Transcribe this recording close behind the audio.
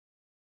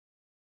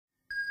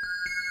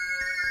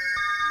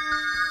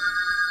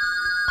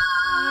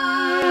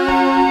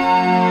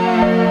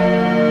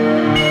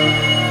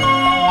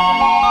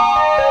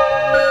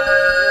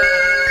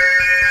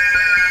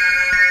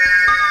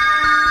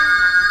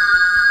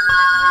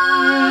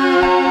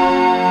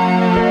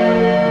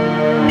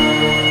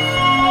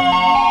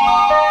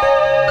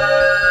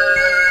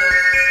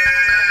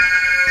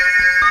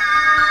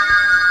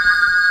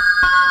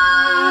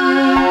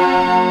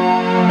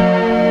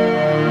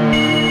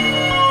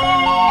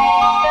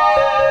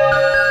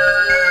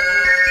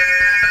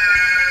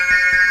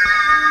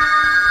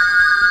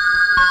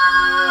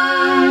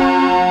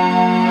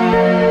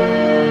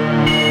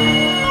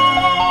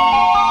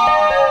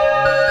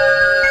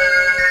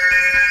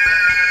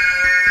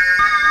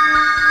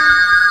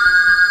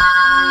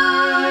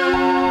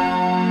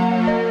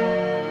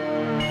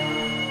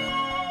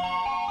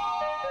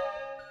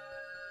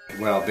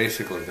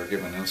basically they're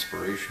given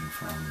inspiration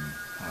from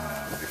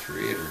the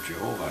Creator,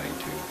 Jehovah,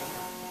 to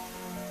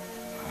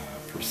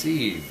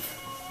perceive,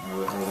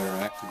 or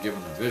they're actually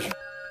given a vision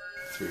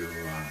through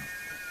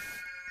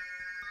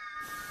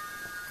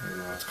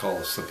what's called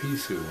a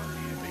sapisu when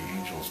the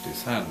angels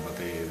descend, but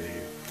they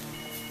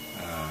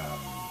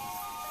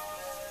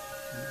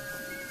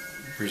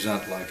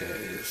present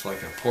it's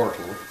like a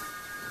portal.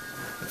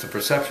 It's a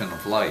perception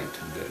of light,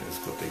 and that is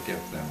what they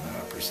give them,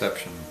 a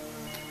perception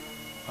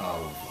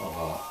of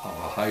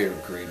a higher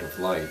grade of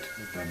light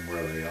than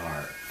where they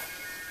are.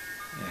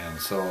 And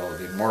so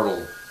the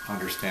mortal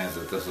understands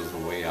that this is the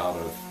way out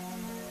of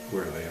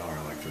where they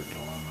are, like their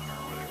dilemma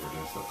or whatever it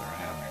is that they're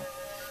having.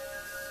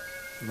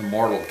 The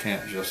mortal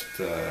can't just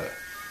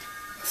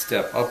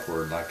step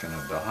upward like in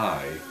a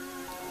Dahai,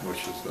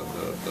 which is the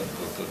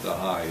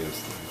Dahai is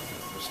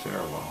the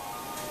stairwell.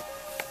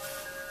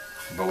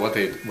 But what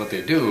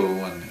they do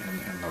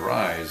in the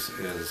rise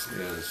is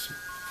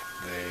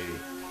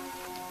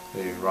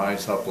they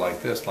rise up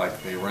like this,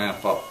 like they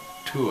ramp up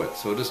to it.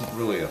 So it isn't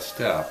really a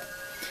step.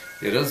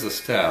 It is a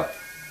step,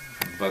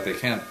 but they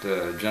can't,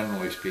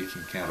 generally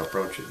speaking, can't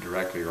approach it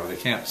directly, or they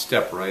can't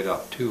step right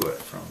up to it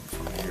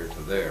from here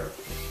to there.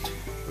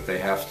 But they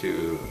have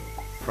to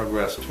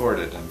progress toward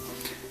it,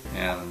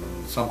 and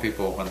some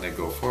people, when they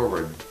go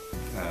forward,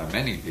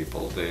 many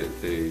people,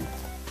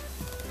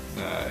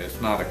 it's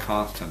not a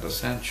constant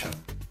ascension,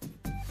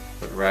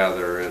 but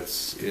rather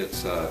it's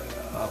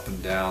up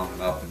and down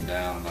and up and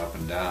down and up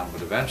and down.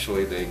 But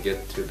eventually they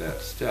get to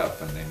that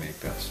step, and they make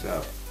that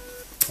step.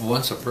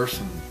 Once a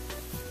person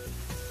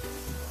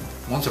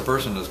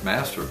has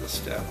mastered the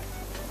step,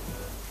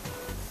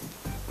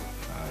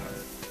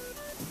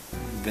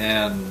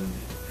 then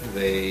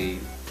they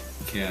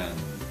can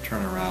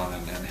turn around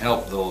and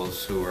help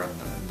those who are in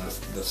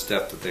the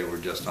step that they were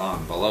just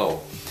on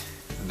below,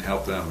 and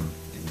help them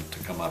to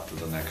come up to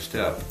the next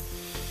step.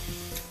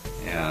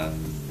 And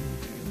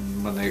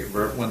when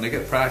they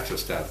get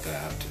practiced at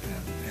that,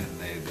 and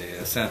they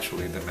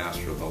essentially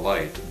master the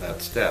light,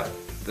 that step,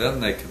 then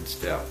they can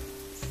step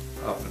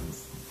up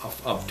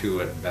to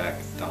it and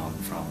back down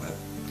from it,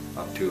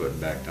 up to it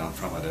and back down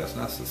from it as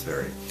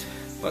necessary.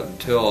 But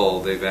until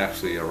they've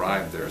actually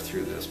arrived there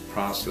through this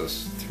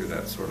process, through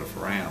that sort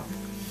of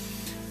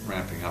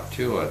ramping up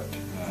to it,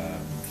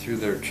 through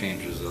their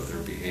changes of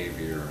their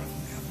behavior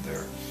and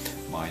their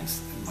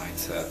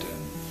mindset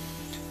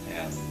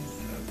and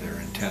their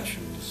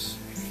intentions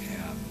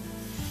and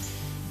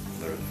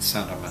their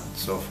sentiment and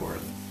so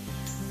forth,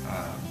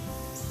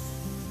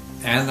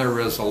 and their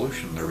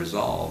resolution, their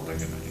resolve, they're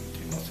going to,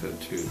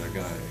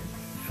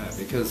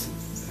 because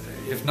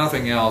if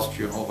nothing else,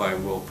 Jehovah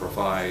will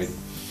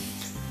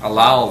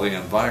allow the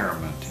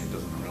environment. He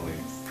doesn't really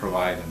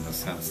provide in the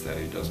sense that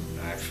he doesn't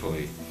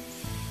actually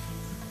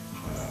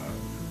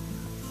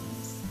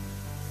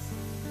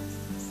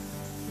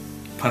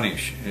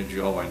punish.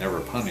 Jehovah never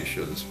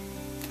punishes,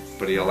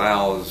 but he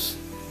allows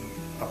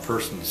a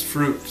person's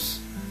fruits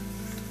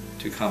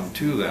to come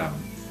to them.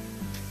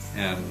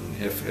 And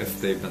if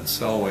they've been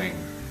sowing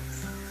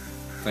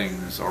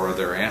things, or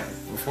their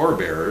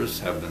forebears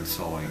have been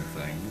sowing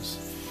things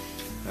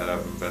that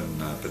haven't been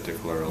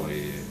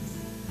particularly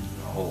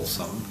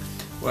wholesome,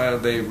 well,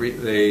 they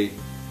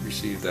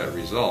receive that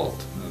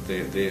result.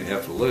 They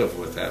have to live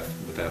with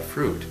that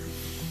fruit.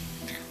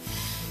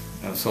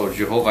 And so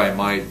Jehovah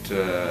might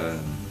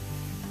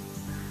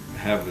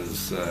have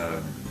his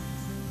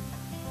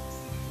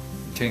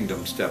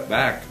kingdom step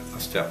back a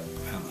step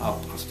and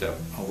up a step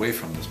away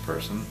from this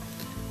person,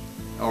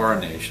 or a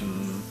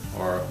nation,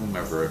 or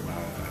whomever, a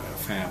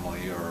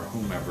family, or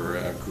whomever,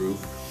 a group,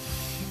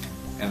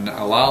 and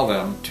allow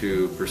them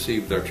to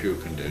perceive their true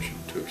condition,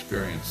 to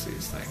experience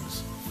these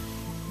things.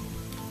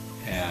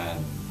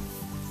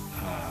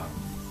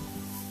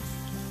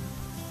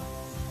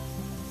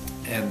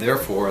 And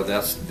therefore,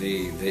 that's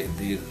the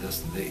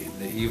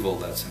evil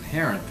that's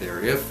inherent there.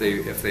 If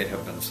they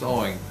have been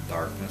sowing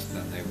darkness,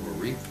 then they will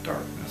reap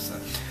darkness.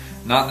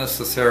 Not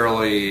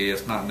necessarily,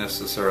 it's not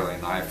necessarily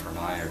an eye for an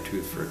eye or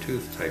tooth for a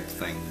tooth type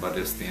thing, but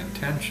it's the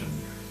intention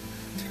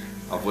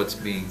of what's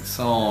being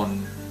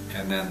sown,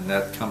 and then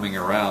that coming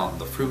around,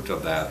 the fruit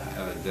of that,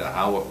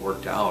 how it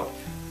worked out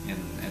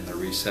in the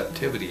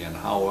receptivity, and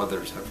how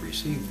others have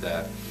received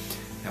that,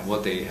 and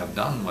what they have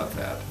done with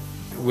that,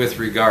 with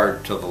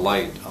regard to the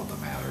light of the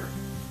matter.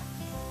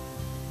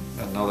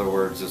 In other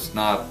words, it's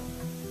not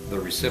the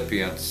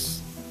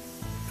recipient's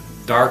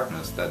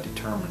darkness that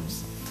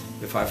determines.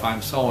 If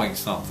I'm sowing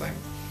something,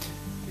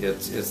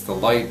 it's the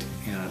light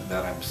in it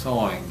that I'm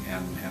sowing,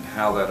 and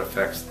how that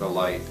affects the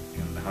light,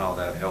 and how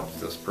that helps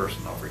this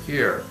person over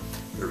here,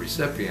 the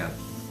recipient,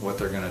 what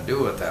they're going to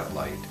do with that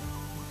light.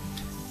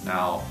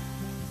 Now,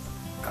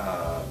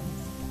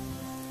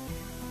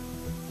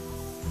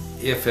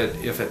 if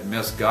it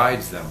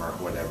misguides them or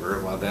whatever,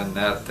 well, then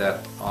that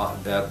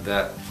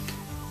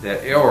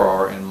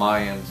error in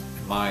my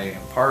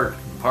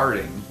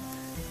imparting,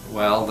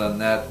 well, then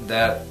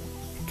that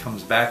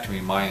comes back to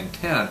me. My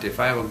intent, if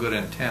I have a good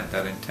intent,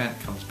 that intent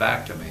comes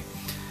back to me.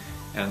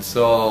 And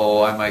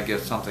so I might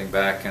get something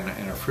back in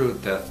a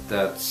fruit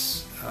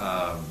that's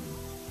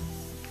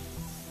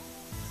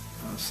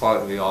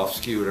slightly off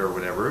skewed or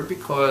whatever,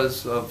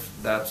 because of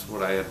that's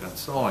what I had been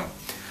sowing.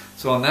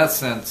 So in that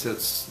sense,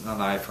 it's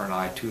an eye for an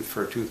eye, tooth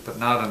for a tooth, but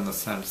not in the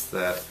sense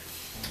that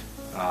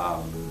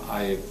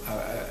I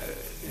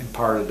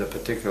imparted a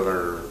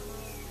particular,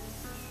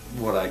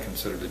 what I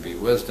consider to be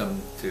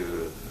wisdom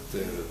to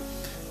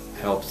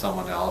help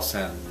someone else,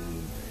 and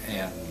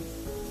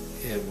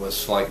it was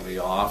slightly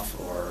off,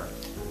 or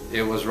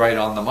it was right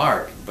on the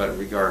mark. But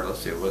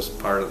regardless, it was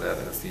part of that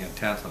as the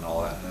intent and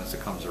all that, and as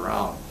it comes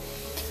around.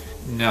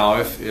 Now,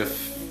 if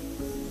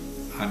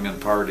I'm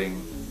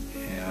imparting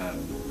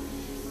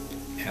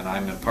and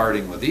I'm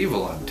imparting with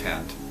evil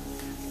intent,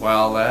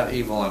 well, that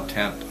evil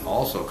intent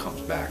also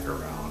comes back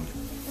around.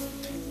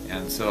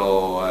 And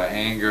so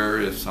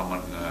anger, if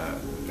someone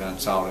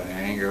vents out in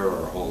anger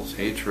or holds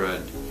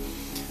hatred,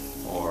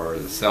 or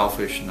the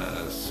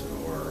selfishness,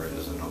 or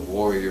is in a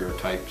warrior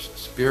type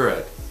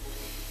spirit,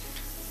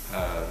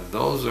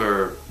 those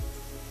are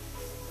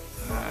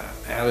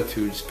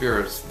attitude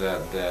spirits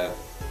that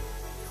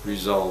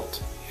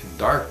result in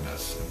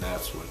darkness, and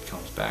that's what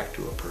comes back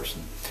to a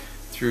person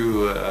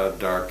through a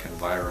dark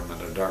environment,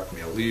 a dark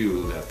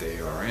milieu that they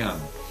are in,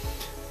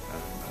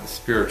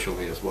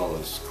 spiritually as well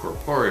as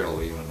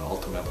corporeally, and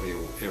ultimately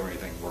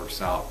everything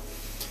works out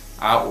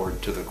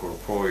outward to the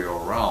corporeal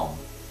realm.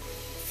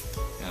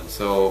 And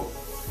so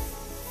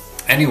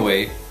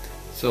anyway,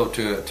 so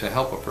to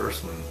help a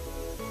person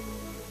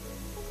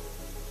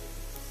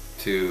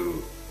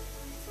to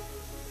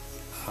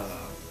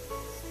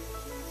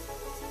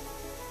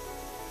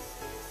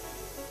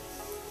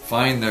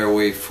find their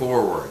way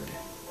forward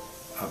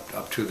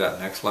up to that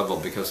next level,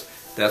 because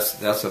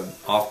that's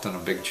often a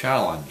big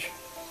challenge,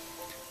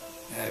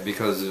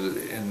 because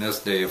in this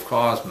day of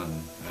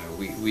Cosman,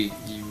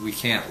 we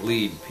can't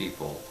lead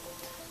people.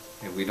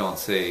 We don't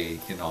say,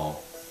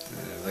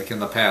 like in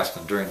the past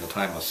and during the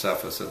time of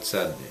Cephas, it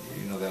said,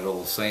 that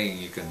old saying,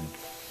 you can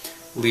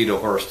lead a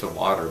horse to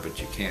water, but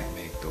you can't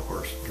make the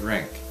horse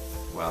drink.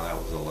 Well, that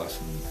was a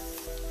lesson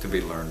to be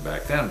learned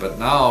back then. But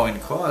now in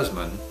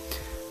Cosman,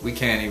 we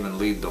can't even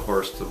lead the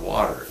horse to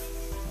water.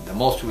 The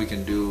most we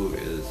can do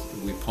is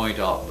we point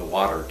out the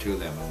water to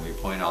them, and we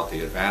point out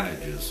the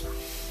advantages.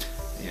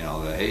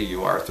 That, hey,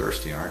 you are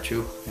thirsty, aren't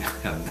you?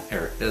 And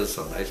there is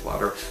some nice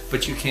water,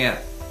 but you can't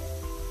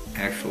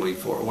actually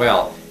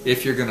well,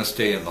 if you're going to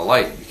stay in the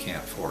light, you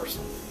can't force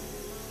them.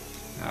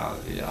 Now,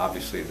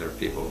 obviously, there are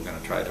people who are going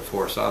to try to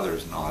force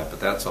others and all that, but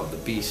that's of the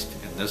beast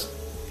in this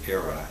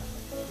era,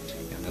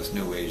 in this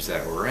new age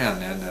that we're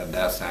in, and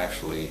that's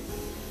actually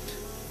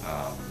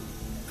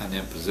an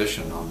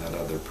imposition on that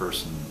other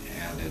person,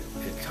 and it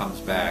comes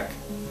back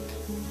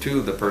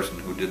to the person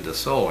who did the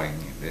sowing.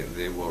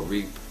 They will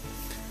reap,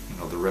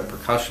 the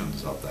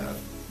repercussions of that.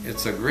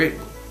 It's a great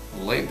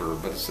labor,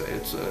 but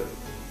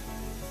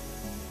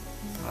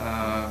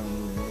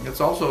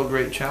it's also a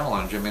great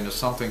challenge. I mean, it's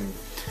something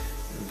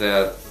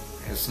that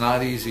it's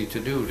not easy to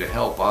do, to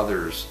help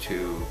others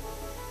to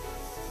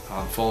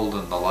unfold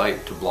in the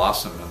light, to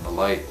blossom in the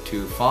light,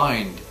 to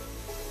find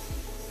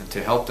and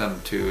to help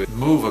them to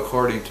move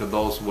according to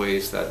those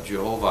ways that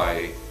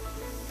Jehovah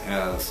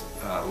has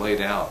laid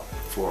out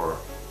for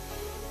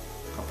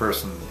a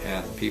person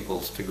and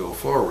peoples to go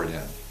forward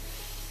in.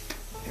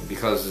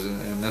 Because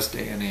in this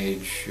day and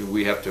age,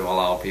 we have to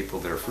allow people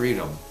their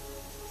freedom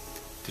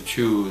to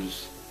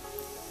choose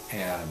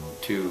and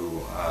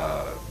to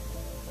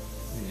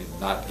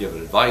not give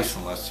advice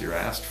unless you're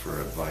asked for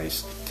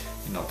advice,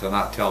 to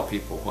not tell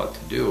people what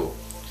to do,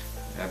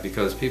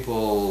 because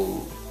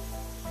people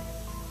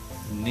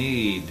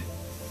need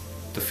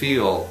to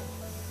feel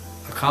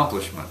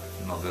accomplishment,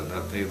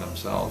 that they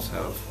themselves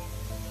have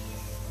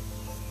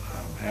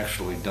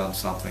actually done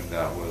something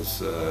that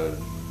was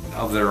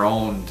of their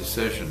own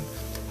decision,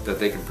 that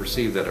they can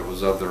perceive that it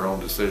was of their own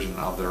decision,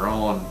 of their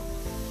own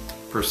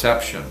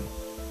perception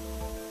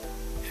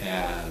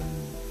and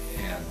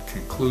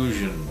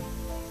conclusion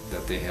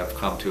that they have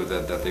come to,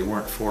 that they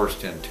weren't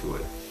forced into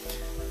it,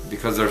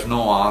 because there's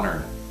no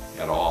honor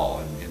at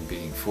all in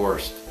being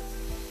forced,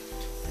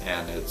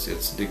 and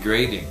it's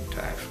degrading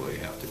to actually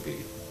have to be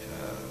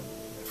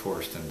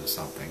forced into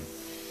something,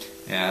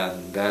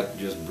 and that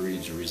just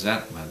breeds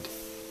resentment.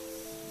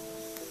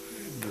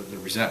 The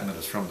resentment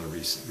is from the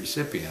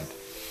recipient,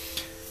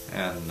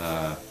 and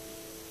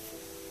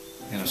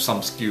in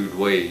some skewed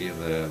way,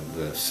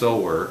 the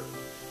sower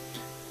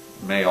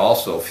may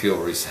also feel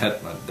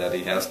resentment that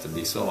he has to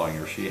be sowing,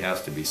 or she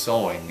has to be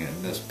sowing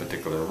in this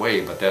particular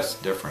way, but that's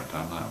different.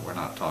 We're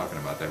not talking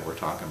about that. We're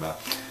talking about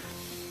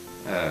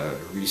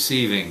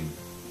receiving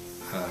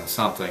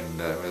something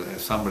that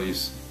if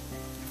somebody's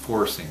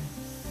forcing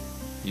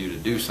you to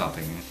do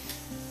something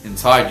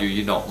inside you,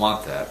 you don't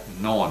want that.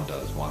 No one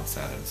wants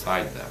that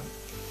inside them.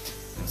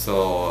 And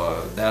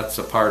so that's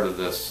a part of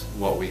this,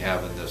 what we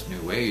have in this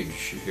new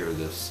age here,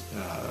 this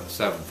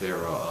seventh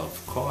era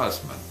of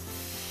Cosman.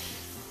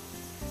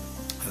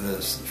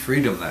 This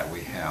freedom that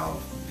we have,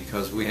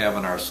 because we have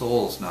in our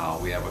souls now,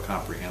 we have a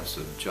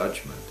comprehensive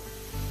judgment.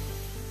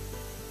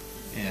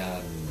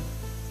 and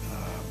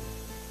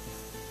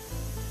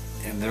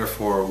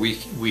therefore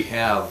we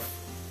have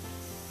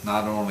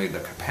not only the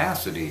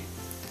capacity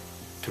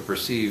to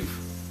perceive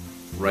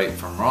right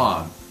from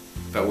wrong,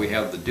 but we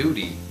have the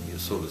duty,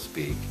 so to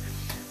speak,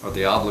 or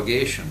the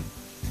obligation,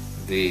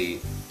 the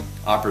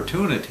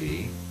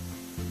opportunity,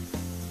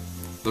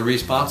 the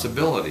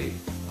responsibility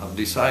of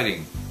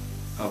deciding,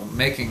 of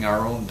making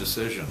our own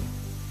decision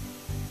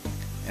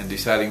and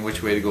deciding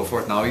which way to go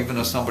forth. Now, even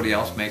if somebody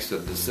else makes a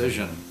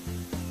decision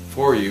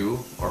for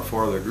you or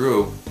for the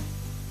group,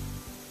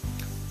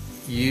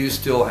 you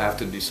still have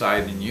to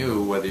decide in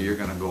you whether you're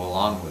going to go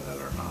along with it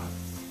or not.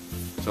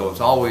 So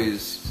it's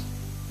always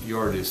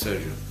your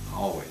decision,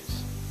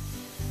 always.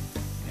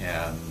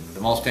 And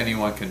the most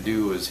anyone can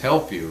do is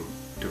help you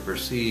to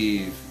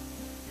perceive,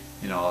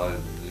 you know,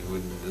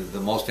 the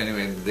most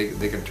anyone,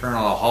 they can turn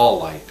on a hall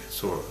light,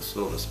 so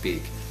to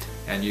speak,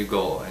 and you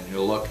go and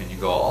you look and you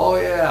go, oh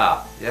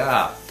yeah,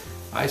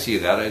 I see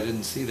that, I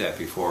didn't see that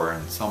before,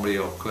 and somebody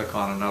will click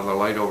on another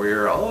light over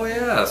here, oh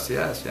yes,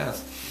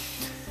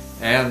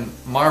 and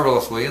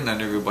marvelously, and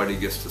then everybody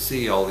gets to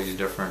see all these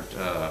different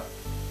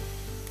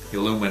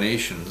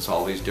illuminations,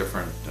 all these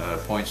different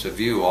points of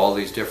view, all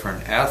these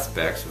different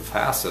aspects and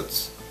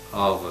facets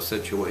of a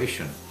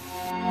situation.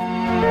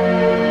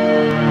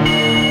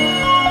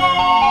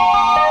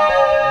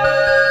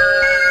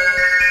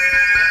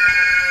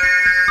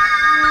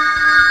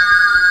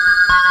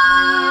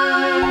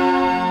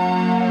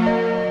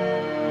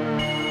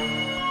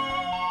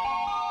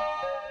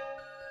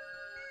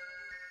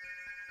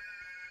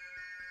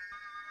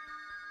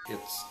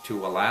 It's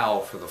to allow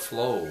for the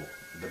flow,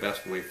 the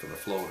best way for the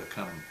flow to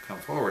come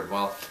forward.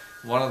 Well,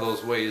 one of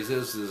those ways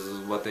is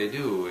what they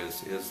do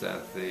is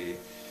that the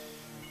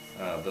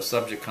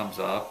subject comes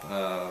up,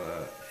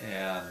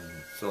 and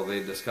so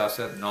they discuss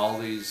it, and all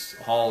these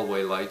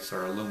hallway lights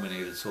are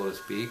illuminated, so to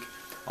speak.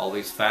 All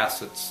these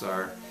facets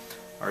are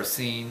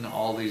seen,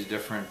 all these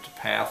different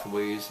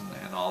pathways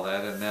and all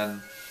that, and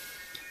then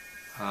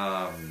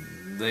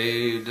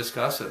they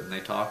discuss it and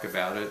they talk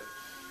about it,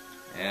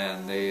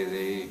 and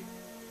they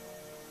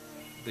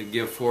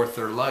give forth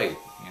their light,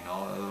 you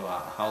know,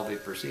 how they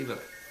perceive it.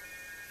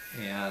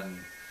 And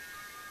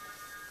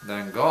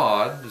then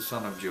God, the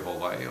son of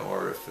Jehovah,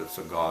 or if it's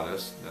a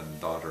goddess, then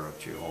daughter of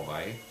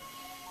Jehovah,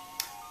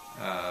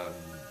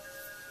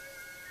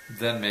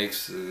 then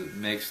makes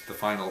the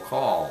final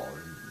call,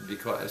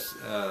 because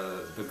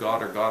the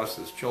god or goddess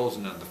is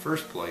chosen in the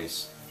first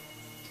place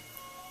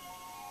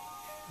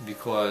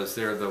because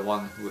they're the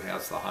one who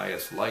has the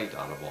highest light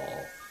out of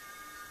all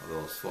of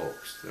those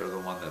folks. They're the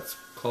one that's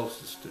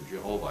closest to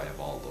Jehovah of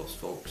all those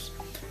folks.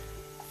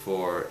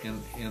 For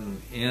in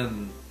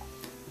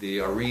the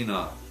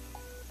arena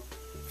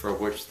for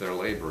which they're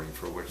laboring,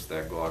 for which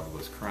that God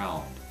was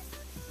crowned.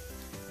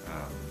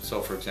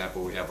 So, for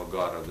example, we have a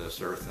God of this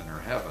earth and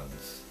her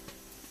heavens,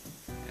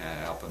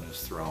 up in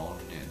his throne,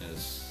 in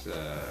his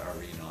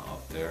arena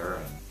up there,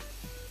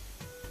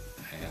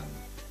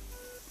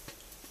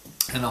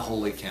 and a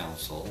holy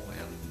council,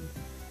 and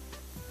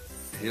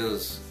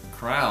his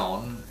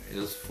crown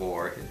is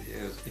for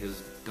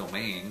his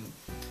domain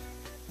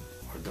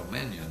or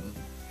dominion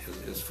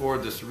is for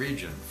this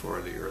region,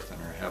 for the earth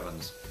and her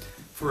heavens,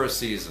 for a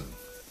season.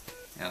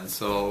 And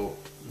so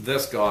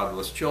this God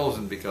was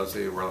chosen because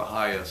they were the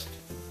highest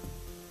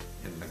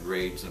in the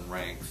grades and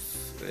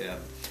ranks, and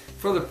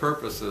for the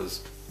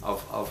purposes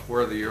of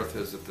where the earth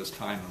is at this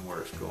time and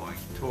where it's going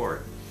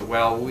toward.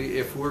 Well,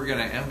 if we're going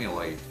to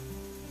emulate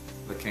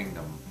the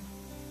kingdom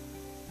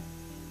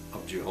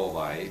of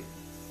Jehovah,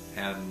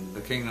 and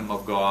the kingdom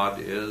of God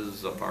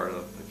is a part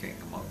of the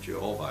kingdom of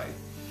Jehovah,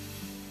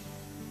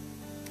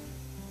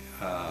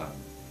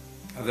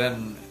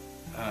 then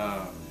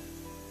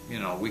you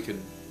know, we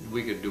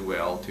could do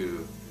well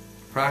to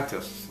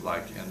practice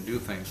and do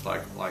things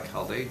like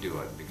how they do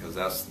it, because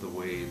that's the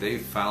way they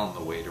found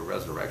the way to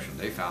resurrection.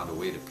 They found a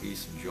way to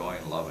peace and joy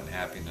and love and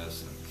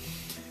happiness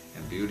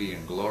and beauty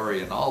and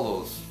glory and all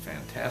those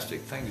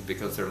fantastic things,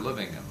 because they're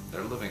living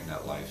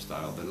that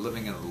lifestyle. They're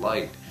living in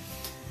light,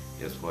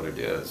 is what it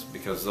is,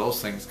 because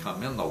those things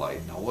come in the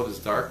light. Now, what is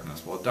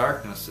darkness? Well,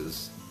 darkness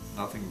is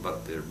nothing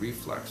but the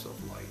reflex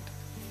of light.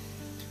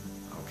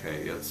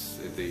 Okay,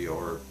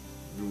 or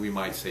we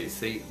might say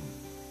Satan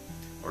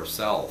or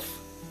self.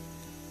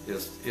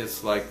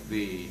 It's like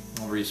the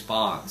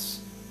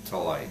response to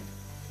light,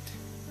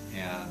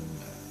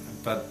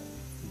 but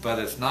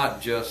it's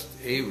not just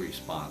a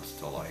response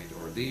to light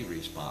or the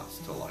response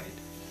to light,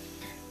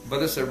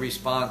 but it's a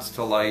response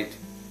to light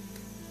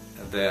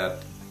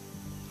that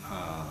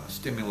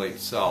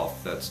stimulates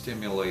self, that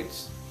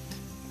stimulates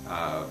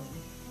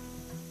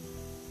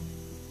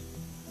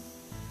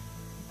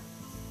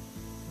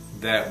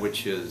that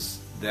which is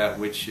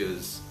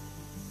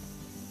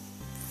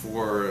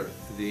for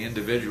the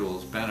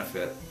individual's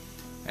benefit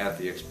at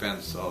the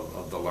expense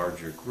of the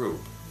larger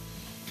group.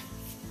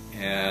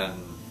 And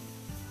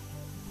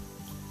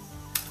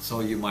so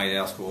you might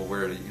ask, well,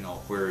 where do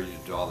you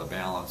draw the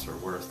balance, or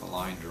where's the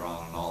line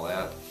drawn and all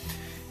that?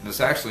 And it's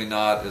actually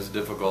not as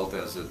difficult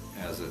as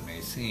it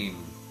may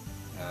seem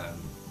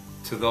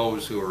to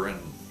those who are in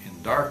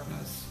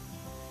darkness,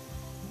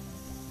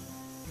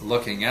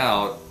 looking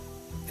out,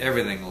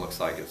 everything looks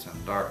like it's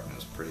in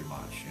darkness pretty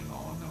much, you know,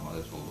 and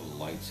there's little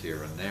lights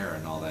here and there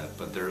and all that,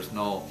 but there's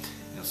no,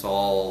 it's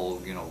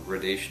all, you know,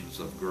 gradations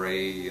of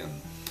gray,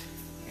 and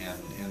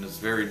it's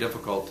very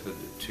difficult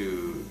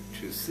to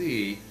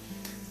see,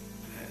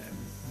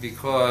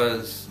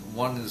 because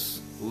one is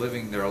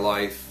living their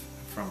life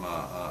from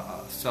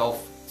a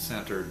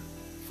self-centered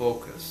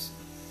focus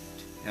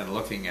and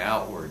looking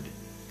outward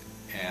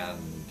and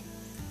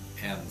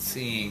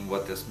seeing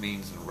what this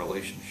means in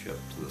relationship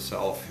to the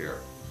self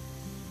here.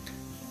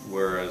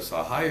 Whereas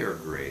a higher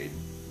grade,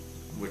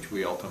 which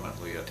we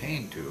ultimately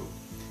attain to,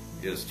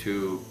 is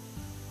to,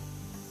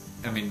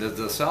 I mean,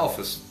 the self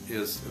is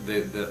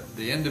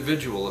the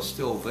individual is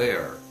still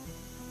there,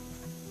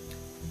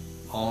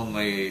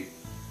 only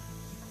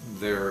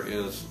there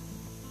is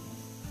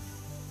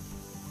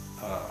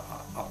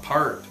a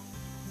part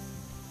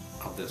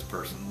of this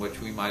person, which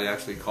we might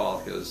actually call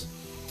his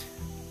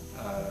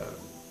a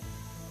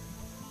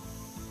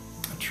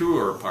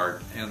truer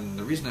part. And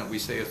the reason that we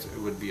say it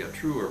would be a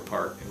truer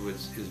part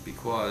is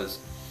because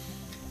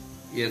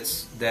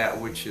it's that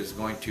which is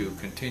going to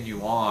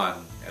continue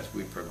on as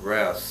we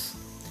progress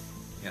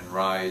and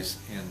rise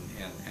and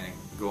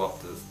go up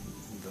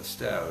the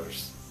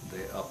stairs,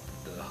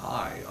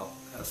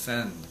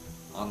 ascend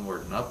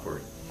onward and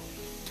upward,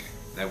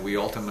 that we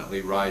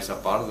ultimately rise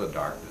up out of the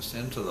darkness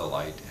into the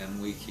light,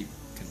 and we keep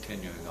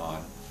continuing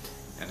on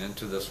and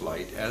into this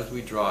light as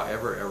we draw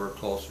ever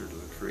closer to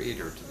the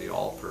Creator, to the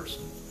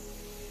All-Person.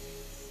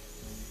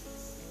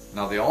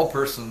 Now the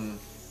All-Person,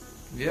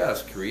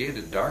 yes,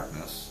 created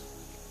darkness,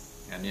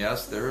 and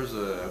yes, there is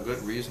a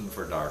good reason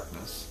for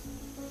darkness.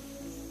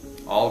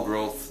 All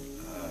growth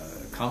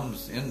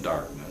comes in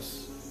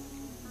darkness,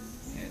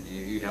 and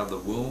you have the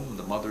womb,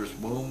 the mother's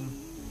womb,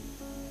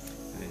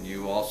 and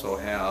you also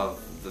have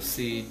the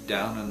seed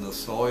down in the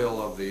soil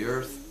of the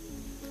earth.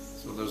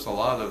 So there's a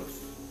lot of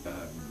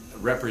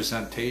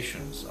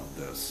representations of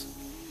this,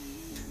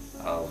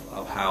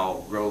 of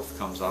how growth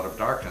comes out of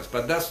darkness.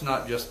 But that's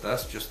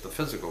just the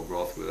physical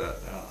growth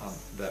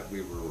that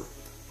we were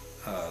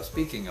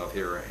speaking of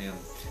here in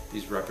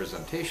these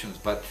representations.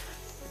 But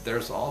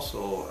there's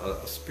also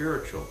a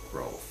spiritual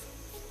growth,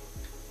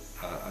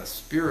 a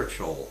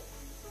spiritual.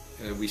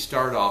 We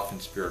start off in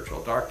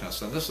spiritual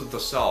darkness, and this is the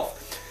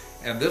self.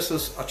 And this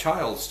is, a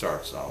child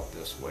starts out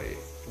this way,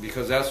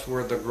 because that's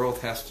where the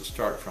growth has to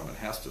start from. It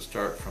has to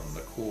start from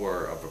the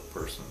core of a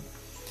person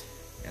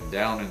and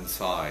down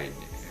inside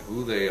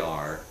who they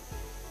are,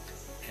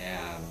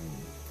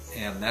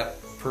 and that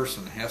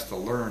person has to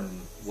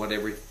learn what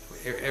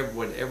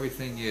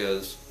everything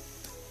is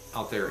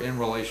out there in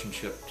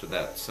relationship to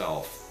that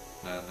self.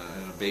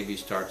 And a baby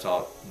starts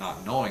out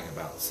not knowing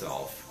about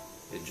self.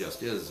 It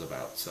just is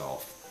about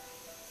self.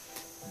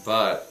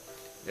 But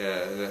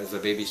as a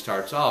baby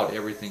starts out,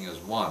 everything is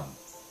one,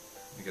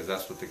 because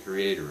that's what the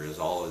Creator is.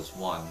 All is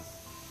one.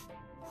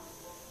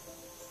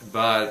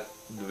 But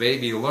the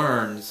baby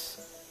learns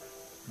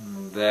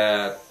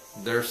that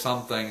there's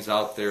some things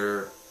out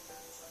there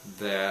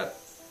that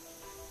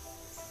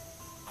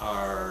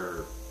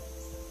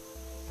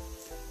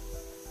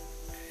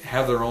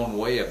have their own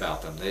way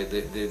about them.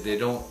 They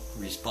don't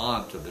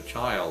respond to the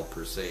child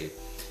per se.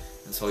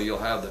 And so you'll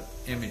have the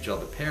image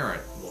of the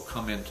parent will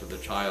come into the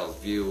child's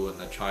view, and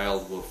the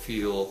child will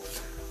feel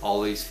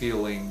all these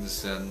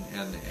feelings and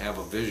have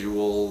a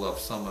visual of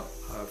some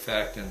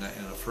effect, and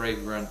a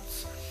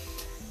fragrance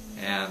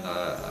and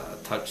a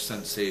touch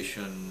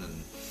sensation,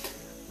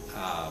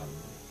 and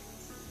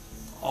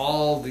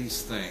all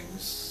these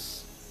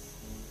things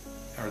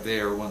are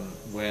there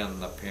when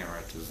the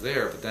parent is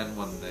there. But then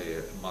when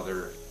the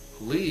mother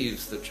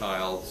leaves the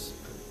child's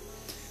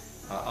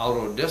out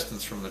of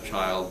distance from the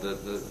child,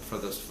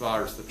 as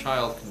far as the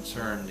child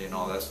concerned, you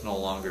know, that's no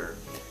longer,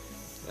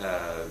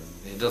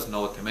 he doesn't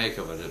know what to make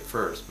of it at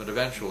first, but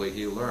eventually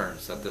he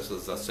learns that this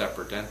is a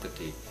separate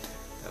entity,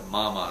 that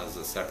Mama is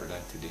a separate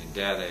entity, and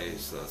Dada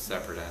is a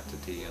separate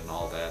entity, and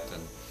all that,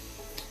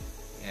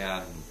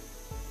 and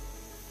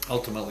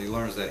ultimately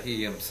learns that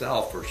he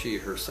himself, or she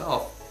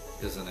herself,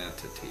 is an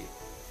entity,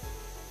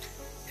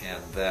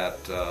 and that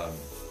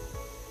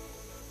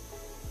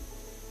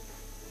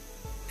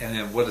and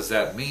then what does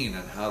that mean,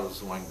 and how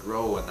does one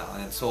grow?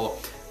 And so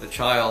the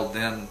child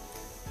then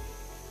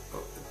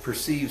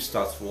perceives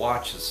stuff,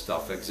 watches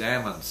stuff,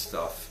 examines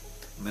stuff,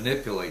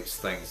 manipulates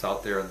things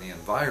out there in the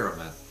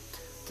environment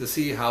to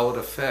see how it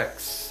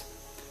affects,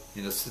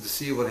 you know, to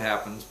see what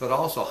happens, but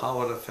also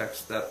how it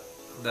affects that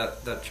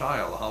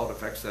child, how it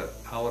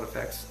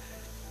affects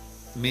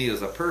me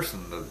as a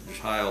person. The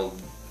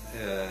child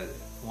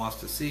wants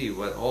to see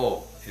what,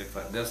 oh, if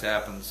this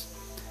happens,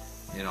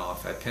 you know,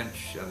 if I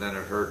pinch and then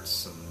it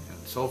hurts, and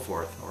so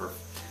forth, or if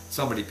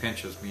somebody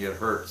pinches me, it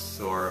hurts,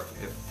 or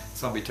if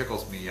somebody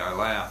tickles me, I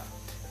laugh,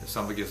 if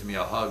somebody gives me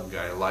a hug,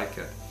 I like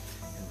it,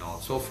 you know,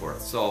 and so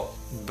forth. So,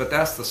 but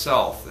that's the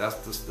self. That's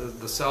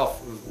the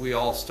self. We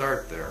all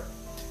start there,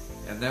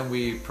 and then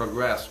we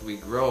progress, we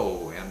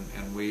grow,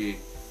 and we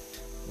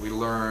we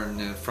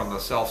learn from the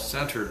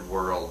self-centered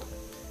world.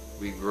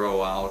 We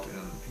grow up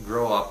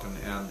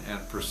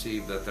and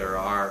perceive that there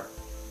are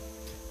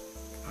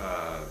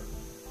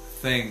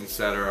things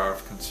that are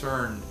of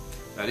concern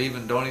that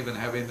don't even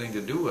have anything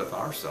to do with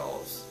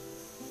ourselves,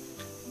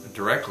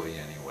 directly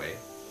anyway.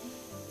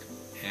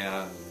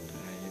 And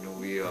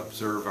we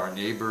observe our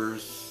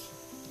neighbors,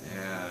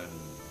 and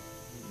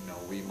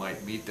we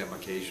might meet them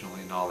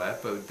occasionally and all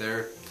that, but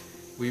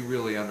we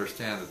really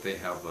understand that they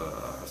have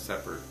a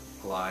separate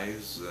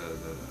lives,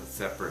 a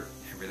separate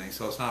everything.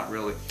 So it's not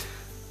really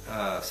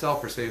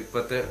self-perceived,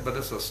 but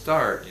it's a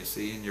start, you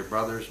see. And your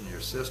brothers and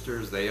your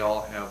sisters, they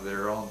all have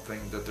their own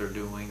thing that they're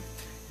doing,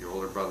 your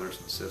older brothers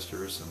and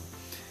sisters,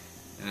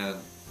 and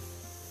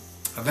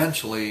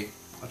eventually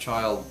a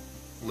child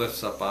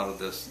lifts up out of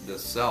this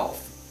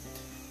self,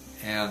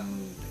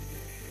 and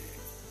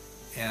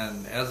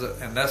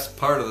that's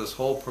part of this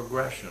whole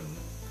progression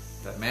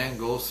that man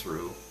goes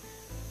through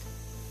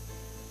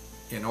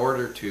in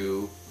order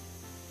to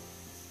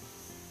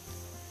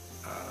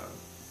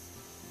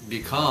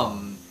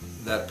become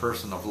that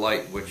person of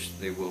light, which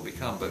they will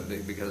become. But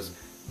because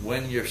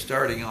when you're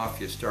starting off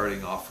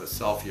with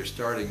self. You're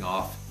starting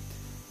off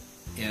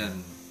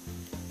in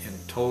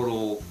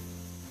total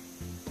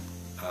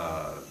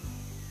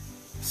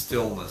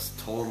stillness,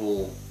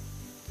 total.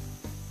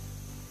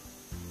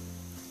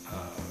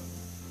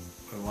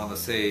 I want to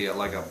say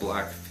like a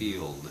black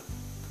field,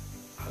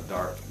 a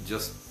dark,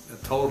 just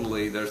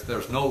totally.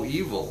 There's no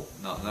evil.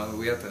 No,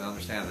 we have to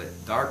understand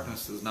that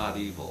darkness is not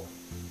evil.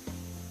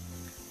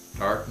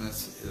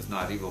 Darkness is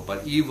not evil,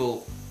 but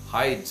evil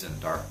hides in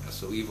darkness.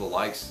 So evil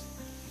likes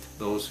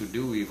those who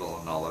do evil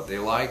and all that. They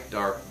like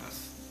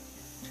darkness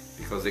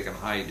because they can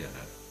hide in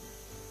it.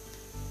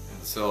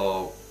 And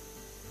so,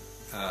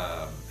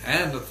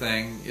 and the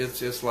thing,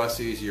 it's less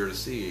easier to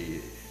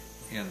see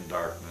in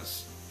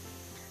darkness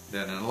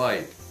than in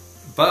light.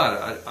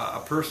 But a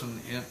person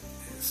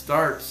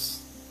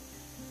starts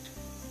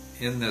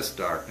in this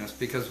darkness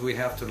because we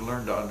have to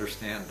learn to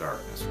understand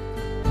darkness.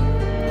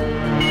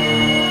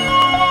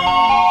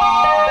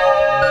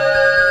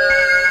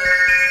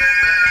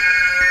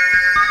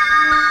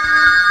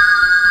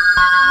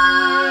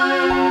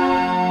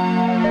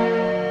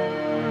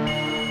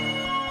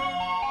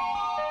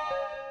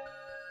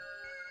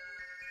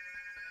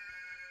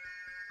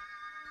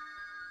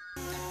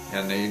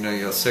 And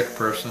you're a sick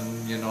person,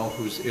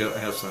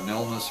 has an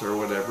illness or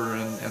whatever,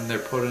 and they're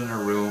put in a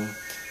room,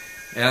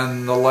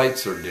 and the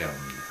lights are dimmed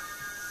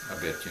a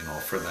bit,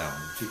 for them,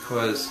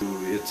 because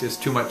it's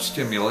too much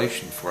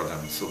stimulation for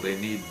them. So they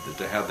need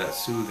to have that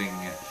soothing,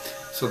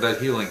 so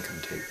that healing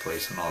can take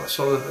place and all that.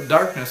 So the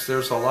darkness,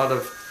 there's a lot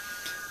of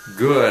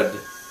good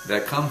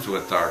that comes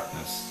with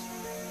darkness,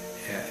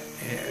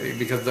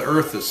 because the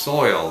earth is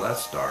soil,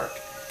 that's dark.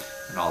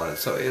 And all that.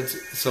 So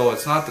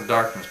it's not the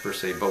darkness per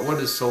se, but what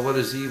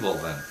is evil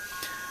then?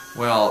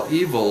 Well,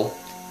 evil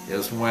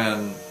is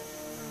when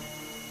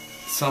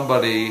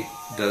somebody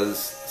does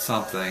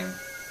something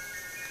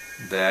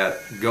that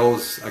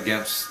goes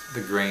against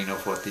the grain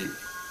of what the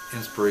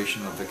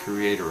inspiration of the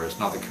Creator is.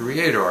 Now the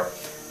Creator,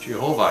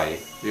 Jehovah,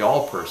 the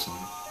all-person,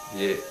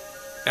 the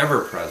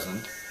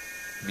ever-present,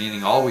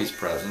 meaning always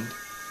present,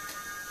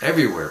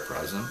 everywhere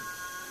present,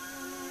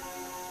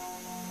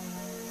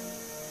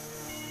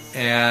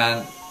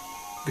 and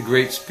the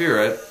Great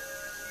Spirit,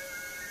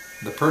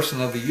 the person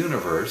of the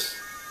universe,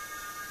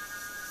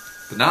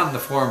 but not in the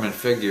form and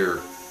figure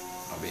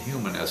of a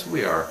human as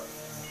we are.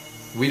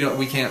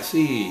 We can't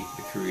see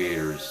the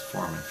Creator's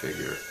form and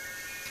figure,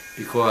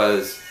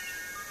 because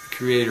the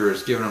Creator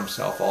has given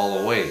Himself all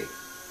away.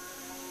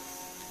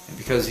 And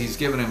because He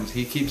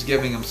keeps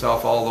giving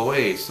Himself all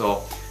away,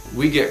 so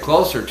we get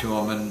closer to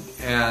Him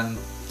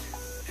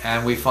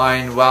and we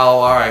find, well,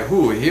 all right,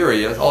 here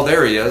He is. Oh,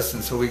 there He is.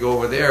 And so we go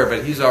over there,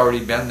 but He's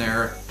already been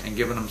there and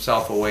given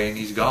Himself away, and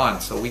He's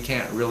gone. So we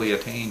can't really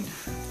attain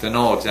to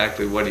know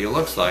exactly what He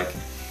looks like,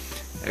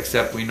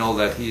 except we know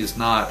that He is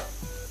not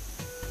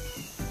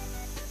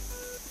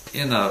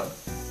in a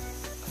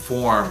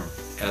form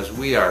as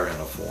we are in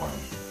a form,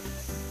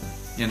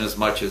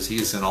 inasmuch as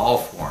He's in all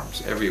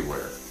forms,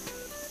 everywhere.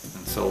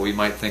 And so we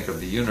might think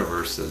of the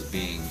universe as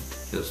being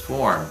His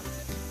form,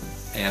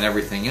 and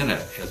everything in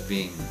it as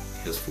being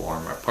His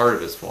form, or part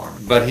of His form.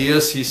 But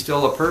He's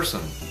still a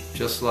person,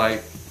 just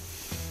like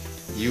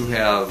you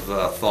have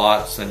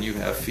thoughts, and you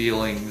have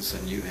feelings,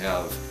 and you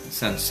have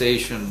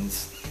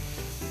sensations,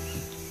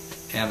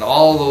 and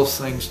all those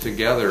things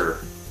together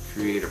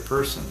create a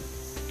person,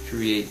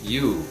 create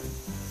you,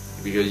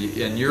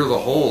 and you're the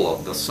whole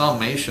of the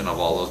summation of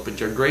all those, but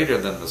you're greater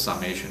than the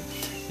summation.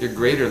 You're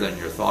greater than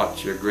your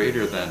thoughts, you're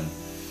greater than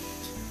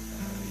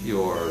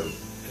your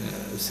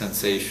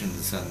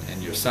sensations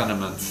and your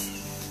sentiments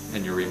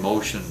and your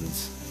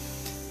emotions.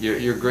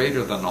 You're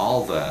greater than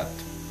all that.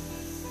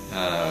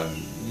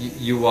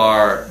 You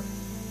are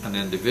an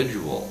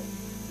individual.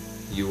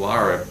 You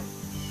are a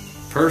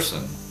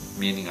person,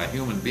 meaning a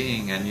human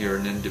being, and you're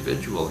an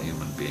individual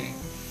human being.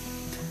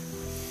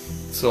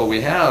 So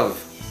we have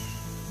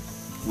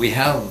we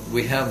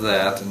have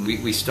that, and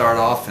we start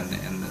off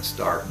in this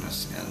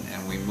darkness,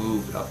 and we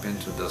move up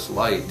into this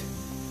light.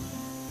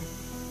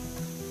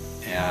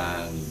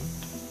 And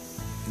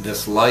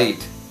this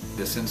light,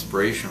 this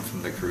inspiration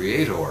from the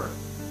Creator.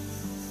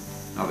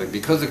 Now,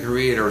 because the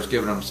Creator has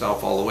given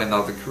Himself all the way,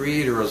 now the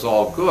Creator is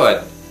all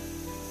good,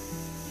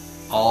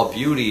 all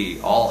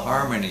beauty, all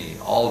harmony,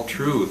 all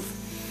truth,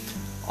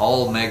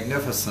 all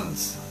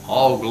magnificence,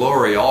 all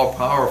glory, all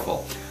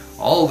powerful,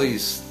 all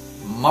these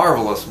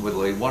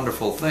marvelously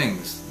wonderful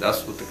things.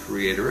 That's what the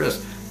Creator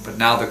is. But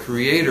now the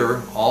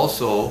Creator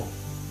also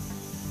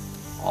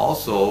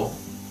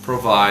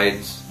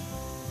provides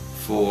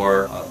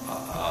for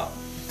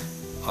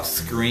a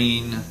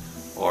screen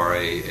or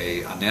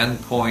an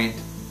end point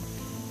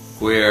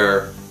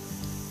where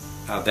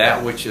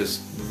that which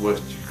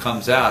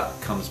comes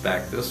out comes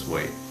back this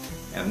way,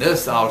 and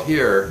this out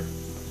here,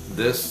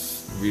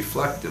 this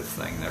reflective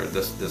thing there,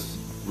 this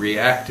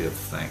reactive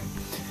thing,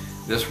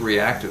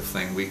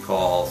 we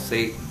call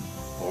Satan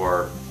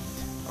or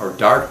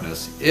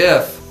darkness,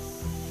 if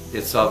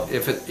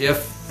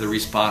the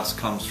response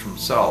comes from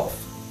self.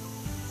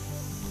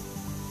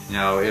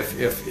 Now,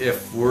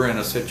 if we're in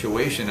a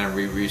situation and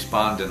we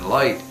respond in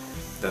light,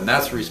 then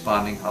that's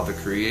responding how the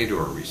Creator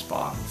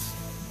responds.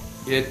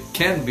 It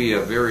can be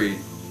a very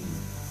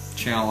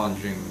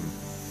challenging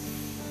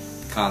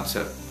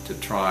concept to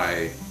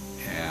try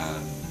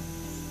and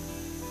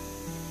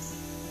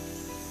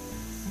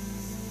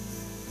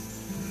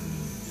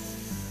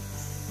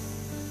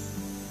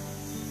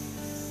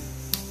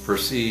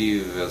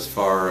perceive as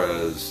far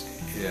as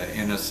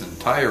in its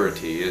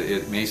entirety.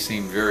 It may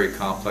seem very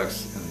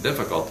complex and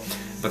difficult,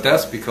 but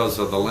that's because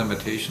of the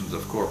limitations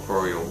of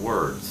corporeal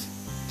words.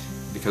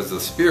 Because the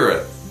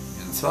spirit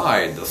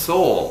inside, the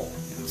soul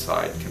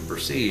inside, can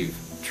perceive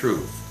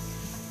truth.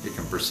 It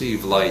can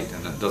perceive light,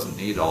 and it doesn't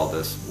need all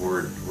this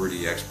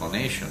wordy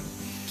explanation.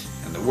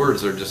 And the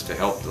words are just to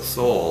help the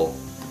soul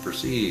to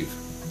perceive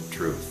the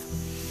truth.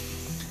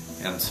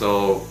 And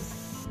so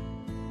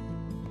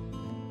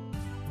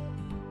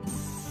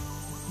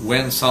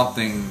when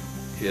something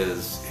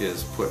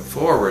is put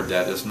forward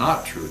that is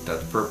not truth,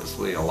 that's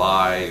purposely a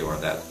lie, or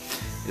that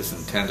is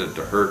intended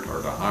to hurt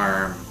or to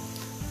harm,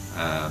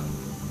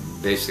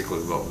 basically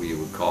what we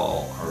would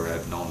call or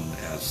have known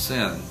as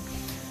sin,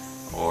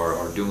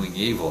 or doing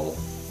evil,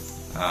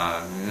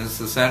 it's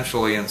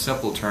essentially, in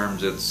simple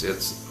terms,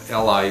 it's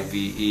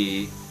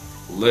L-I-V-E,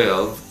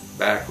 live,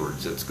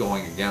 backwards. It's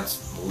going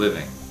against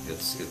living.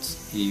 It's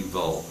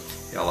evil,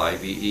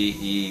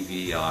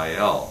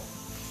 L-I-V-E-E-V-I-L.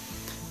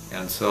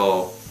 And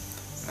so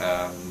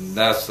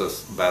that's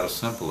about as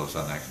simple as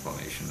an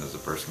explanation as a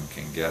person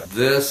can get.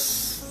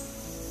 This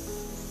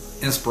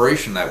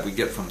inspiration that we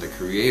get from the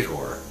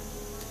Creator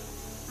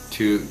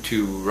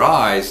to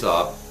rise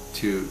up,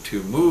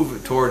 to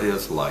move toward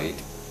His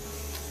light,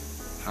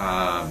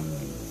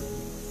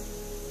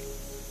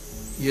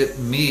 it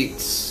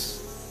meets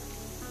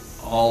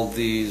all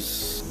the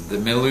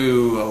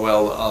milieu,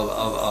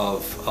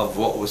 of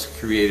what was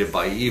created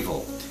by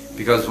evil.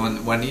 Because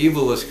when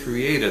evil is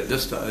created,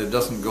 it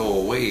doesn't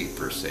go away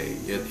per se.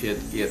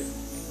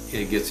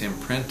 It gets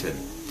imprinted,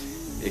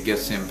 it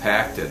gets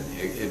impacted,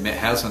 it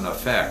has an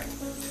effect,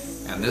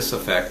 and this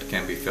effect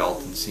can be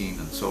felt and seen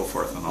and so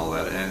forth and all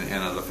that, and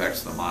it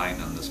affects the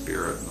mind and the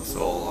spirit and the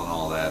soul and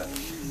all that.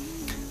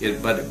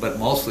 But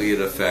mostly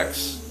it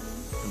affects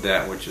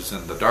that which is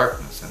in the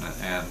darkness,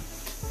 and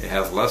it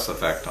has less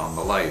effect on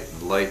the light.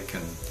 The light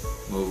can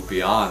move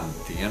beyond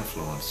the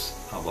influence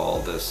of all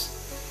this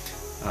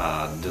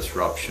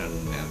disruption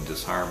and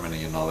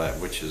disharmony and all that,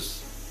 which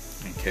is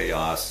in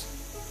chaos,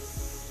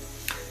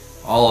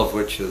 all of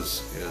which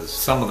is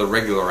some of the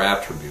regular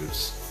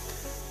attributes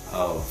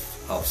of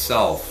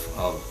self,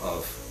 of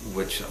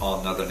which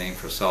another name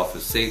for self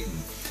is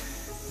Satan.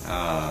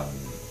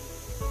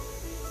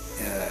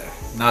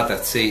 Not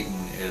that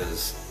Satan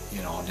is,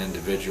 an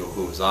individual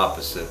who is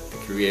opposite the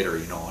Creator,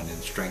 and in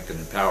strength and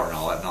in power and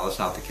all that. No, that's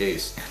not the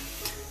case,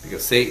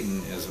 because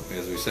Satan is,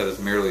 as we said, is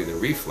merely the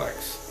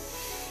reflex.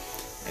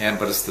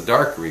 But it's the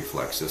dark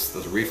reflex, it's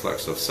the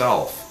reflex of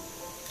self.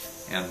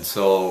 And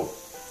so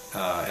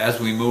as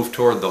we move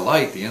toward the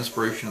light, the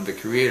inspiration of the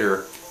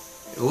Creator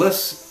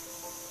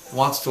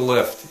wants to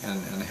lift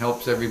and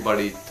helps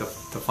everybody to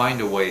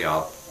find a way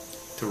up,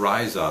 to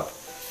rise up.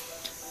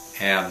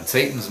 And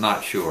Satan's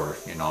not sure,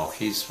 he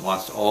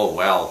wants to,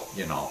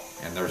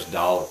 and there's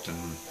doubt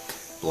and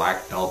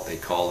black doubt, they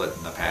called it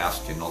in the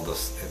past,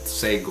 it's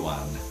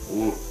Seguan.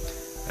 Ooh,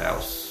 that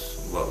was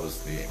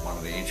one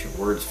of the ancient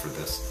words for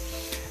this.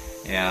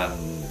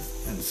 And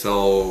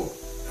so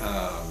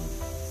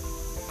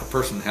a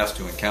person has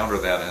to encounter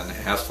that and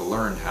has to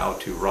learn how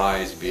to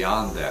rise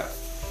beyond that,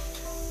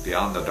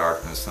 beyond the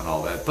darkness and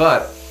all that.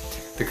 But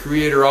the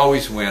Creator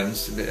always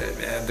wins.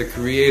 The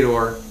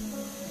Creator,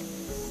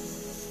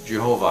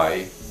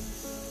 Jehovah,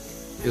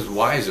 is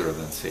wiser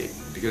than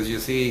Satan, because you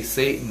see,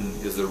 Satan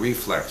is the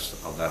reflex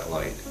of that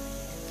light,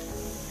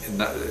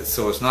 and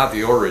so it's not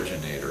the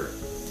originator.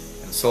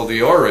 And so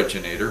the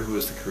originator, who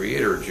is the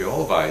Creator,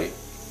 Jehovah,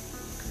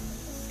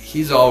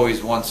 he's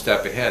always one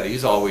step ahead.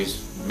 He's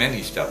always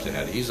many steps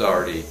ahead. He's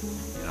already,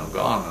 you know,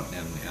 gone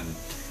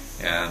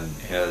and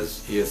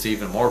is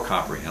even more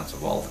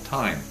comprehensive all the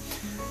time.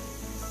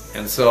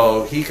 And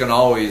so he can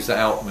always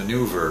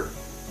outmaneuver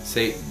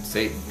Satan.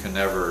 Satan can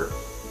never.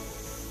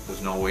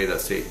 There's no way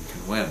that Satan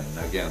can win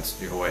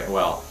against, you know,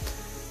 well,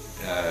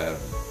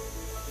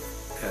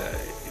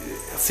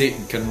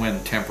 Satan can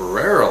win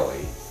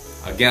temporarily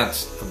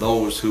against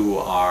those who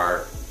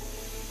are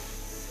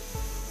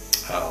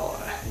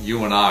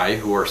you and I,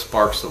 who are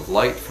sparks of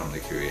light from the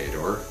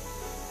Creator.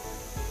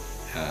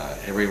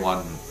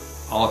 Everyone,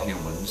 all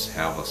humans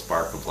have a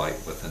spark of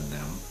light within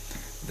them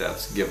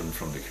that's given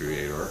from the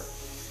Creator,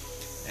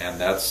 and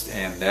that's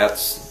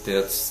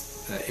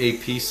a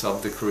piece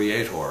of the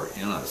Creator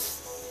in us.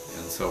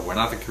 And so we're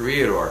not the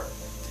Creator,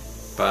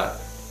 but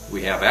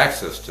we have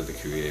access to the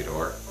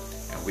Creator,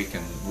 and we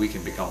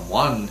can become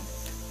one,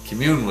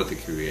 commune with the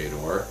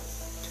Creator.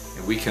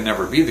 And we can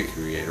never be the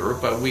Creator,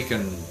 but we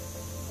can,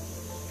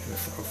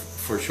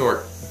 for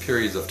short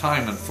periods of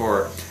time and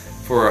for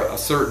a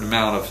certain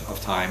amount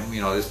of time,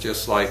 you know, it's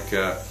just like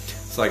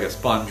it's like a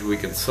sponge. We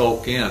can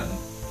soak in,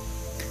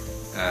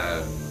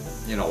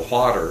 you know,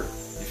 water.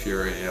 If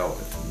you're, you know,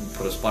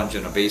 put a sponge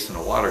in a basin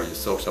of water, it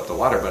soaks up the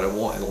water, but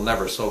it'll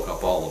never soak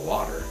up all the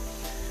water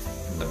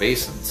in the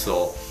basin.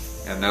 So,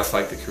 and that's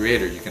like the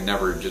Creator. You can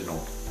never, you know,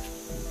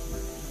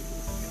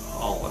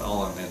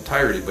 all in the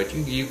entirety, but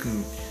you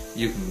can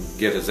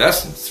get His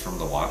essence from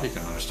the water. You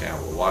can understand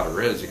what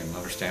water is. You can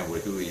understand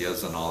who He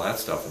is and all that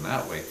stuff in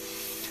that way.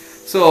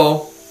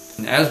 So,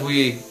 as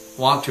we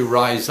want to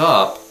rise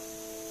up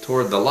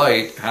toward the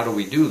light, how do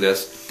we do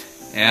this?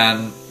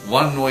 And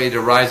one way to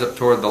rise up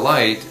toward the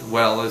light,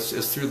 well,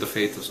 is through the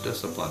faithless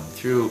discipline,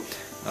 through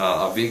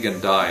a vegan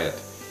diet,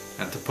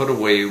 and to put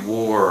away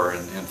war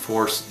and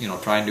enforce, you know,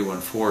 trying to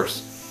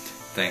enforce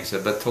things,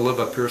 but to live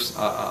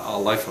a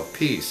life of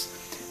peace.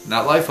 And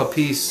that life of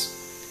peace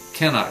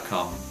cannot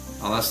come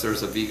unless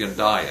there's a vegan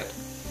diet,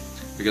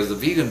 because the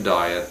vegan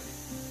diet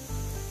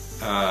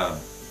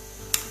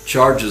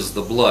charges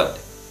the blood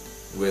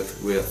with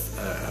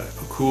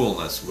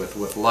coolness,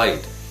 with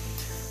light,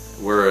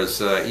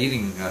 whereas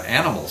eating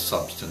animal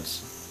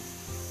substance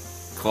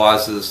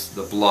causes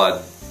the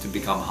blood to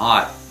become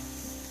hot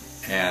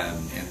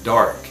and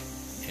dark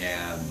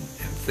and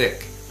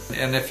thick.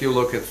 And if you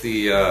look at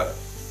the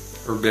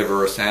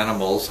herbivorous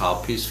animals, how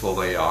peaceful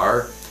they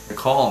are, how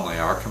calm they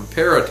are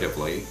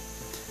comparatively,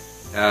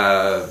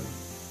 the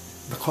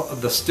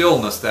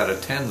stillness that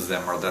attends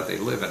them or that they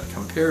live in,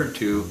 compared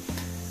to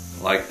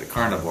like the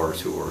carnivores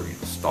who are, you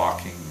know,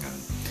 stalking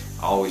and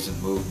always in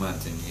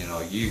movement, and you know,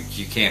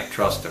 you can't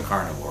trust a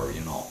carnivore, you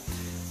know,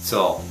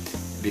 so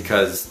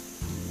because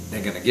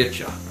they're going to get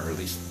you, or at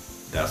least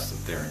that's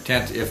their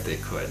intent if they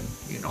could,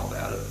 you know,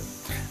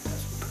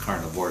 that's what the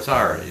carnivores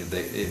are.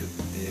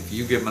 If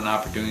you give them an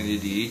opportunity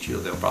to eat you,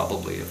 they'll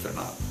probably, if they're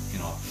not, you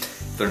know,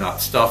 if they're not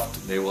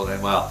stuffed, they will.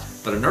 Well,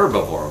 but an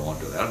herbivore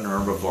won't do that. An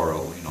herbivore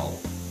will, you know,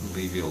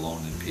 leave you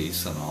alone in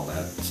peace and all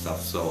that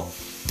stuff. So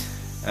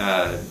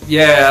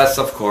yes,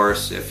 of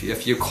course,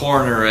 if you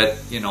corner it,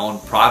 you know,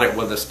 and prod it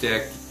with a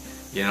stick,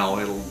 you know,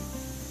 it'll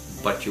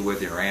butt you with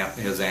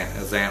his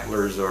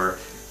antlers or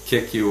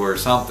kick you or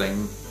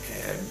something,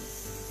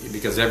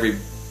 because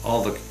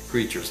all the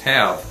creatures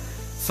have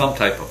some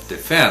type of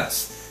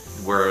defense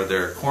where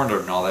they're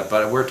cornered and all that.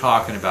 But we're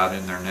talking about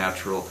in their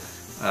natural,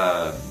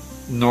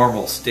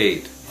 normal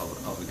state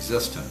of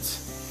existence,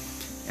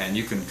 and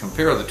you can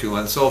compare the two.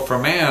 And so for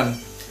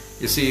man,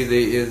 you see,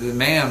 the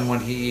man,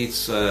 when he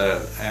eats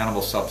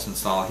animal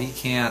substance and all, he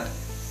can't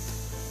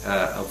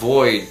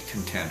avoid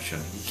contention.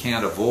 He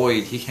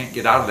can't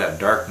get out of that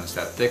darkness,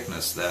 that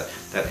thickness, that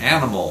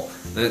animal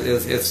that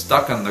is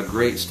stuck on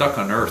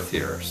earth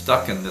here,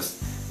 stuck in this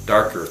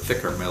darker,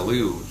 thicker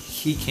milieu.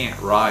 He can't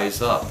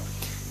rise up.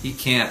 He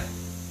can't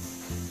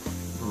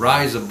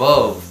rise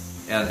above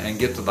and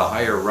get to the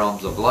higher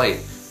realms of light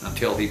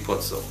until he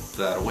puts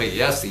that away.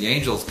 Yes, the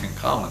angels can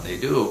come, and they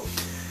do.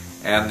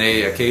 And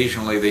they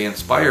occasionally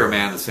inspire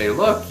man to say,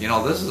 look, you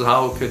know, this is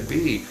how it could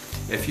be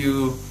if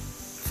you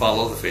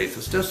follow the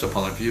faithless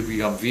discipline. If you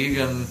become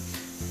vegan,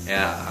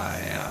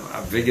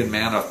 a vegan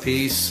man of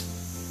peace,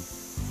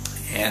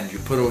 and you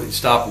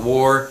stop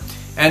war,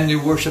 and you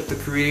worship the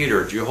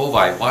Creator,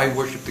 Jehovah. Why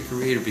worship the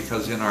Creator?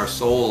 Because in our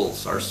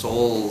souls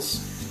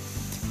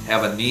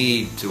have a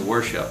need to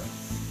worship.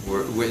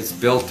 It's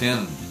built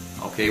in.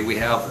 Okay, we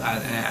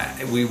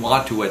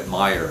want to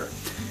admire.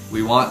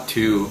 We want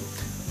to.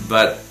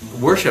 But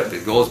worship,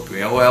 it goes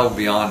well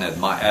beyond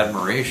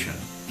admiration.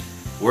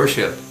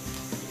 Worship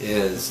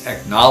is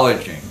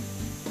acknowledging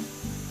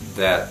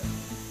that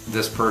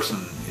this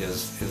person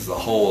is the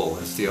whole,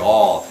 is the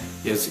all,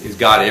 is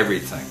got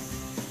everything.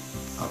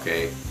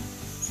 Okay,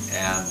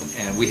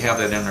 and we have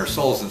that in our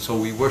souls, and so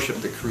we worship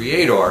the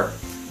Creator,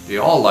 the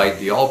all light,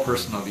 the all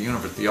person of the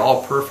universe, the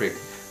all perfect,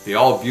 the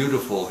all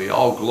beautiful, the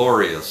all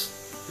glorious,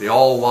 the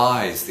all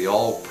wise, the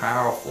all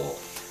powerful,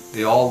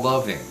 the all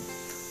loving,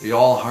 the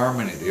all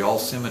harmony, the all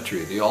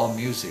symmetry, the all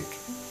music,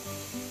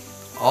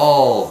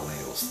 all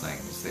those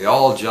things. The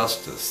all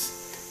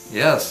justice.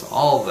 Yes,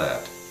 all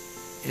that.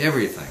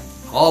 Everything.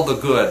 All the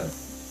good.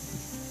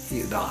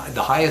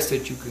 The highest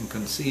that you can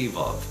conceive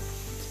of.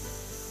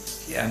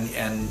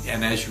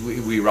 And as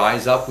we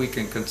rise up, we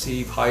can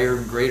conceive higher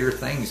and greater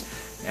things.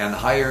 And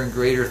higher and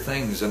greater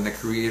things. And the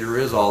Creator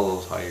is all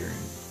those higher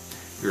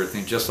and greater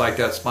things. Just like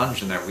that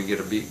sponge in there. We get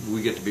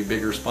to be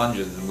bigger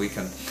sponges, and we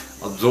can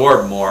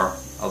absorb more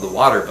of the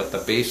water, but the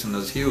basin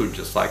is huge,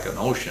 just like an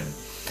ocean.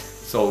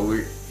 So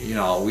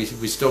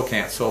we still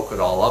can't soak it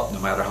all up, no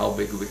matter how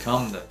big we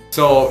become.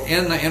 So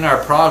in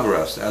our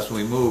progress, as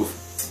we move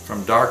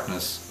from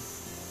darkness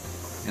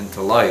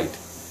into light,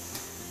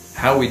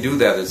 how we do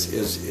that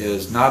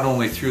is not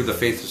only through the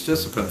faithless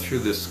discipline, through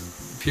this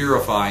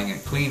purifying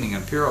and cleaning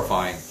and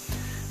purifying,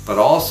 but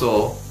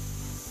also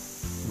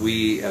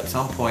we at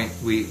some point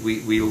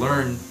we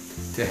learn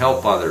to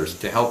help others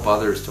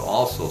to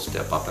also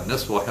step up, and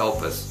this will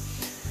help us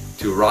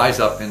to rise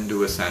up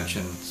into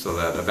ascension, so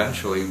that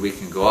eventually we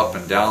can go up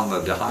and down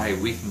the high,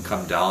 we can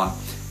come down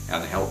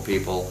and help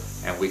people,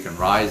 and we can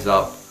rise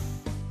up.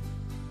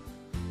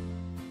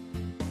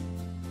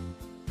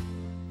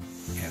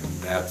 And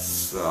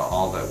that's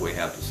all that we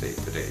have to say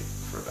today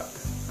for that.